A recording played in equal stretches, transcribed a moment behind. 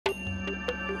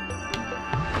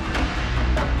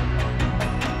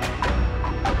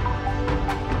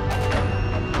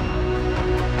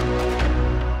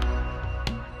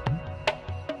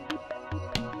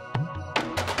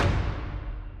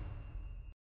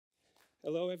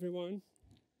Hello, everyone.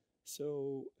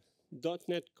 So,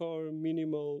 .NET Core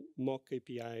minimal mock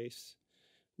APIs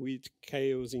with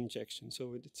chaos injection.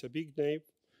 So it's a big name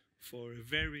for a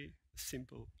very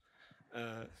simple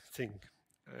thing.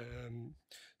 Um,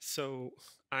 so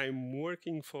I'm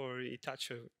working for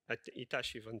Itachi at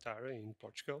Itachi Vantara in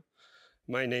Portugal.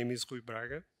 My name is Rui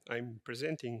Braga. I'm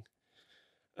presenting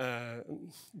uh,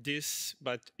 this,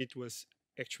 but it was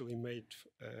actually made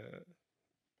uh,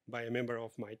 by a member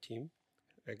of my team,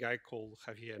 a guy called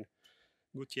Javier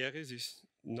Gutierrez is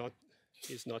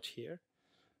not here,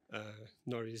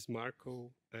 nor is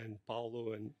Marco and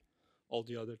Paulo and all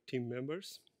the other team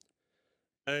members.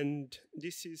 And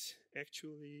this is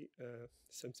actually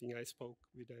something I spoke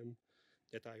with them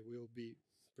that I will be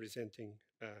presenting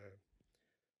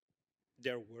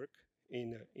their work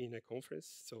in a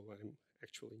conference. So I'm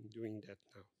actually doing that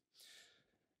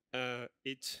now.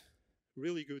 It's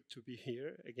really good to be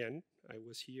here again. I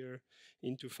was here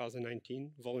in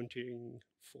 2019 volunteering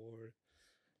for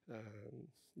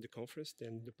the conference.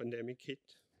 Then the pandemic hit.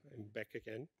 I'm back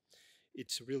again.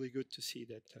 It's really good to see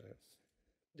that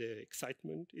the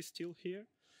excitement is still here.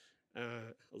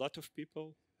 A lot of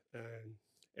people, and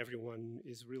everyone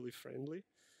is really friendly.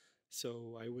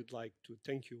 So I would like to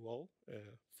thank you all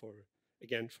for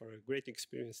again for a great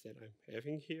experience that I'm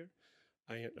having here.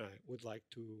 I would like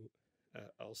to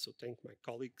also thank my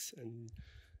colleagues and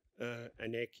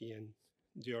Aneki and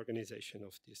the organization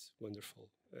of this wonderful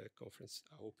conference.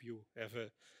 I hope you have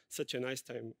such a nice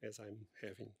time as I'm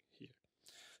having here.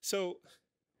 So,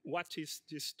 what is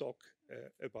this talk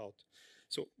about?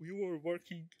 So, we were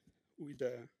working with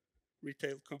a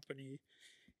retail company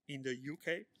in the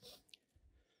UK.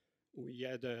 We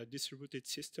had a distributed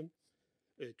system.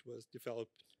 It was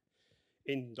developed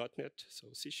in .NET, so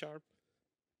C Sharp.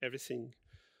 Everything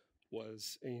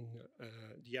was in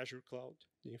the Azure cloud,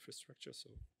 the infrastructure, so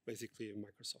basically a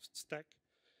Microsoft stack.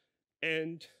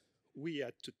 And we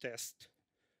had to test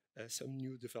some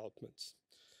new developments.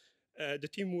 The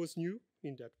team was new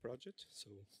in that project, so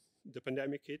the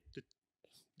pandemic hit,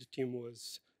 the team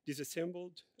was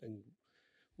disassembled, and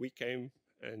we came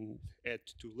and had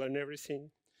to learn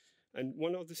everything. And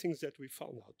one of the things that we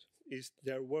found out is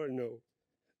there were no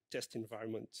test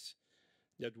environments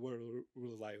that were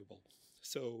reliable.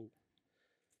 So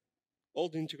all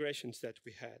the integrations that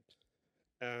we had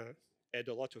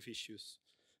a lot of issues.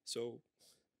 So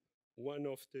one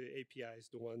of the APIs,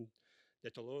 the one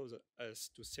that allows us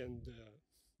to send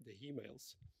the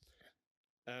emails,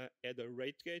 had a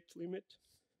rate gate limit,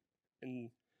 and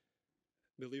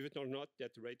believe it or not,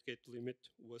 that rate gate limit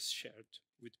was shared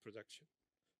with production.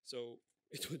 So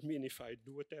it would mean if I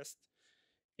do a test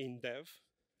in dev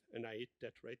and I hit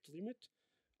that rate limit,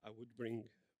 I would bring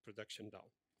production down.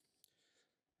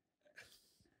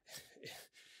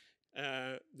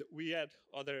 We had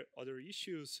other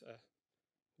issues.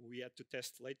 We had to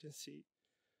test latency.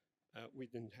 We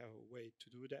didn't have a way to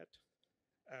do that.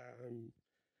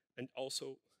 And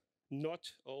also,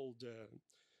 not all the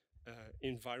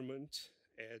environment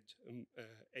had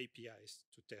APIs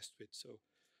to test with. So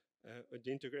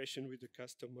the integration with the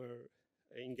customer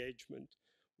engagement,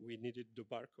 we needed the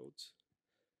barcodes.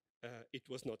 It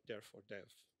was not there for dev.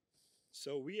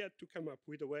 So we had to come up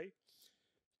with a way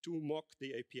to mock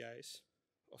the APIs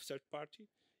of third party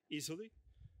easily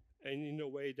and in a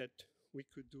way that we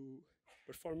could do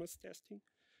performance testing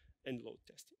and load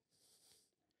testing.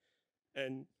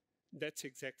 And that's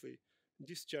exactly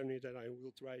this journey that I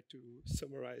will try to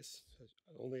summarize.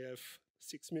 I only have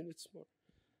 6 minutes more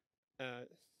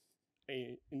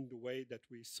in the way that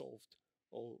we solved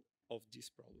all of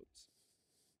these problems.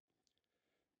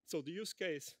 So the use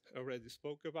case I already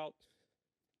spoke about,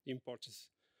 the importance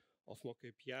of mock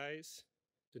APIs,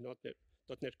 the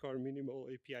 .NET Core minimal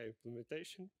API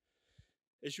implementation,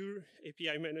 Azure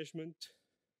API management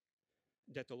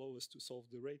that allow us to solve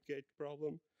the rate gate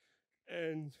problem,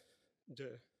 and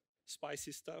the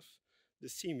spicy stuff, the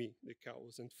CMI, the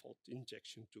chaos and fault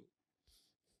injection tool.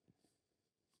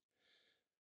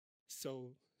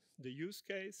 So the use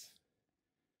case,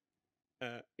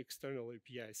 external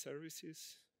API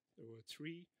services, there were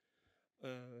three.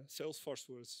 Salesforce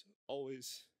was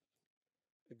always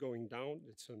going down.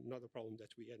 It's another problem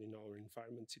that we had in our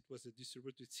environments. It was a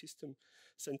distributed system.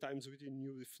 Sometimes we didn't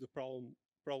know if the problem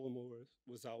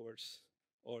was ours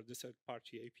or the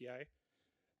third-party API.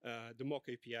 The mock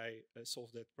API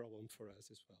solved that problem for us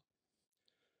as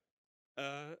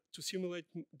well. To simulate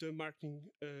the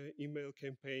marketing email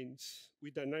campaigns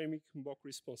with dynamic mock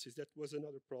responses, that was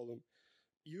another problem.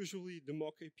 Usually the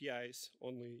mock APIs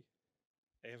only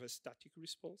have a static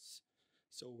response,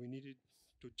 so we needed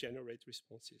to generate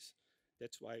responses.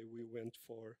 That's why we went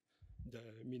for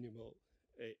the minimal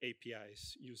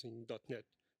APIs using .NET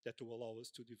that will allow us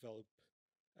to develop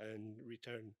and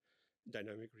return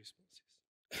dynamic responses.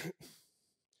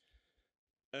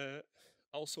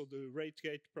 Also, the rate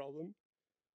gate problem.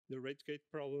 The rate gate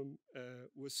problem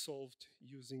was solved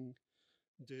using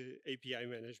the API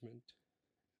management,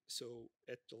 so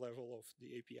at the level of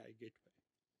the API gateway.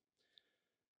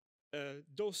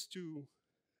 Those two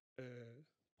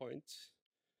points,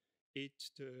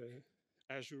 it's the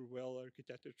Azure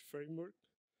well-architected framework.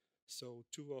 So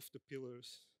two of the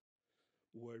pillars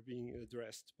were being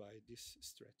addressed by this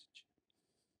strategy.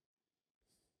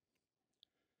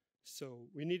 So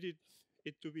we needed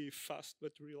it to be fast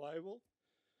but reliable.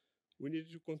 We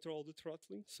needed to control the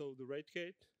throttling, so the rate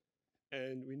gate,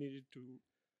 and we needed to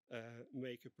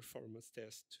make a performance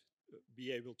test,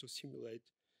 be able to simulate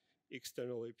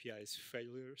external APIs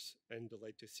failures and the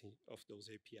latency of those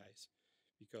APIs.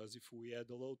 Because if we add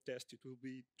a load test, it will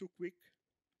be too quick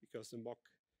because the mock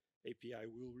API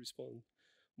will respond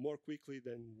more quickly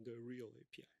than the real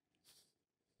API.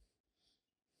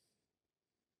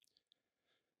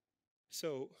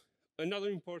 So another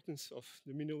importance of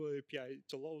the minimal API,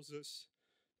 it allows us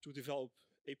to develop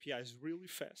APIs really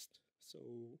fast. So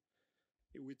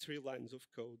with 3 lines of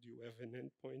code, you have an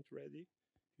endpoint ready.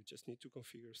 You just need to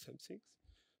configure some things.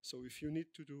 So if you need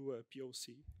to do a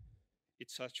POC,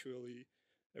 it's actually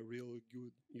a really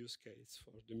good use case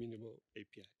for the minimal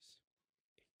APIs.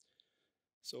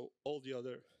 So all the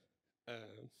other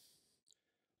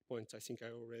points I think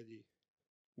I already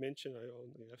mentioned. I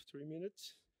only have 3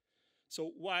 minutes.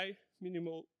 So why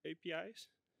minimal APIs?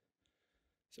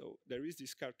 So there is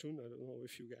this cartoon. I don't know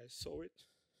if you guys saw it.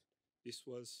 This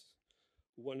was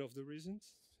one of the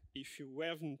reasons. If you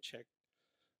haven't checked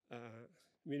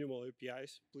minimal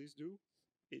APIs, please do.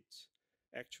 It's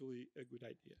actually a good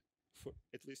idea, for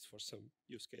at least for some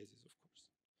use cases, of course.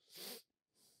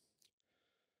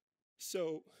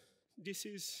 So this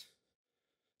is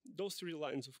those 3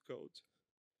 lines of code.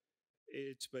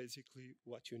 It's basically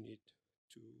what you need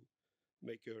to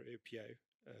make your API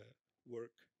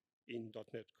work in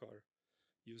 .NET Core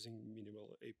using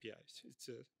minimal APIs. It's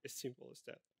as simple as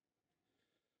that.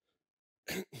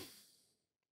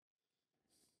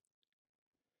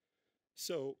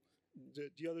 So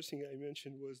the other thing I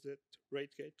mentioned was that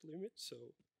rate gate limit.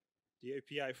 So the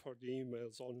API for the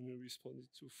emails only responded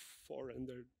to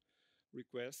 400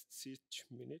 requests each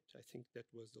minute. I think that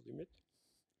was the limit.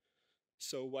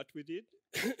 So what we did,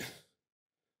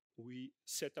 we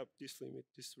set up this limit,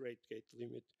 this rate gate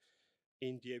limit,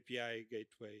 in the API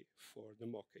gateway for the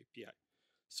mock API.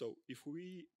 So if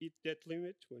we hit that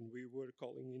limit when we were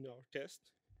calling in our test,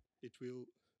 it will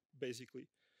basically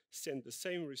send the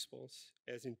same response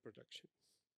as in production.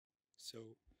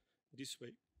 So this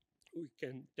way we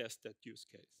can test that use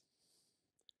case.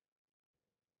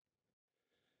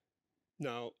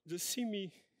 Now, the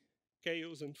CME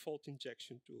chaos and fault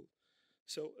injection tool.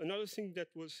 So another thing that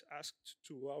was asked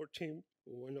to our team,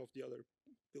 one of the other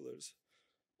pillars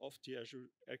of the Azure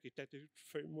architecture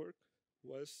framework,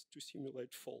 was to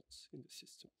simulate faults in the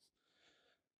system.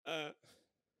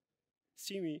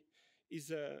 CME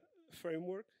is a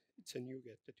framework. It's a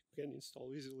NuGet that you can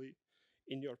install easily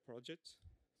in your project.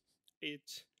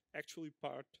 It's actually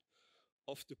part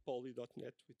of the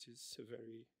poly.NET, which is a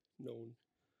very known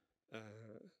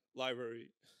library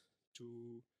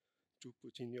to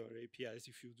put in your APIs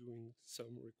if you're doing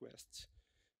some requests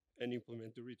and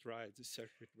implement the retry, the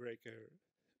circuit breaker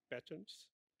patterns.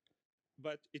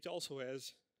 But it also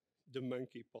has the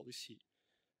monkey policy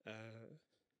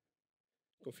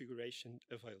configuration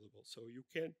available. So you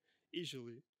can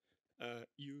easily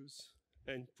use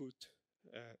and put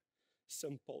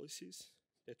some policies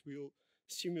that will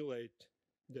simulate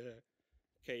the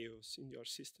chaos in your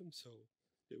system. So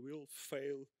they will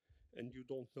fail and you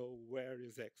don't know where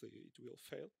exactly it will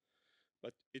fail,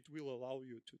 but it will allow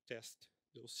you to test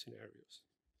those scenarios.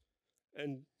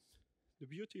 And the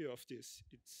beauty of this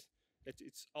is that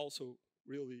it's also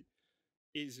really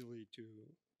easily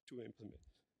to implement.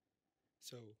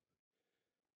 So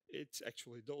it's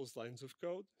actually those lines of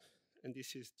code, and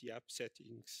this is the app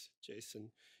settings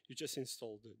JSON. You just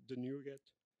install the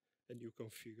NuGet and you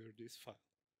configure this file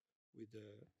with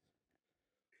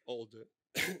all the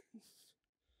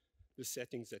the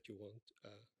settings that you want,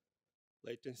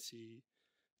 latency,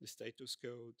 the status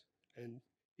code, and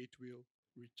it will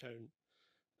return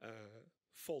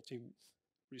faulty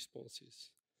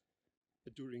responses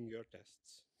during your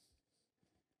tests.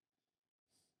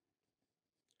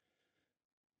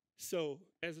 So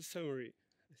as a summary,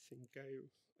 I think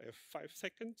I have 5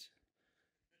 seconds.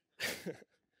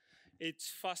 It's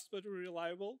fast but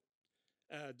reliable.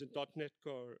 the .NET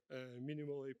Core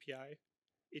minimal API.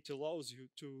 It allows you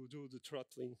to do the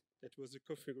throttling. That was the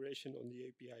configuration on the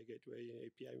API gateway and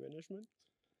API management.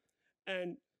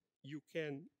 And you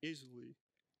can easily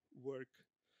work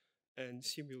and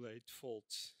simulate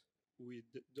faults with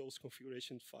those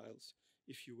configuration files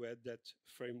if you add that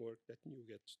framework that you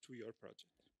get to your project.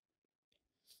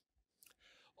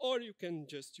 Or you can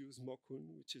just use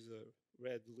Mokun, which is a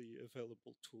readily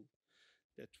available tool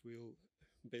that will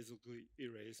basically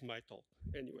erase my talk.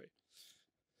 Anyway,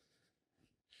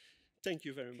 thank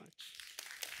you very much.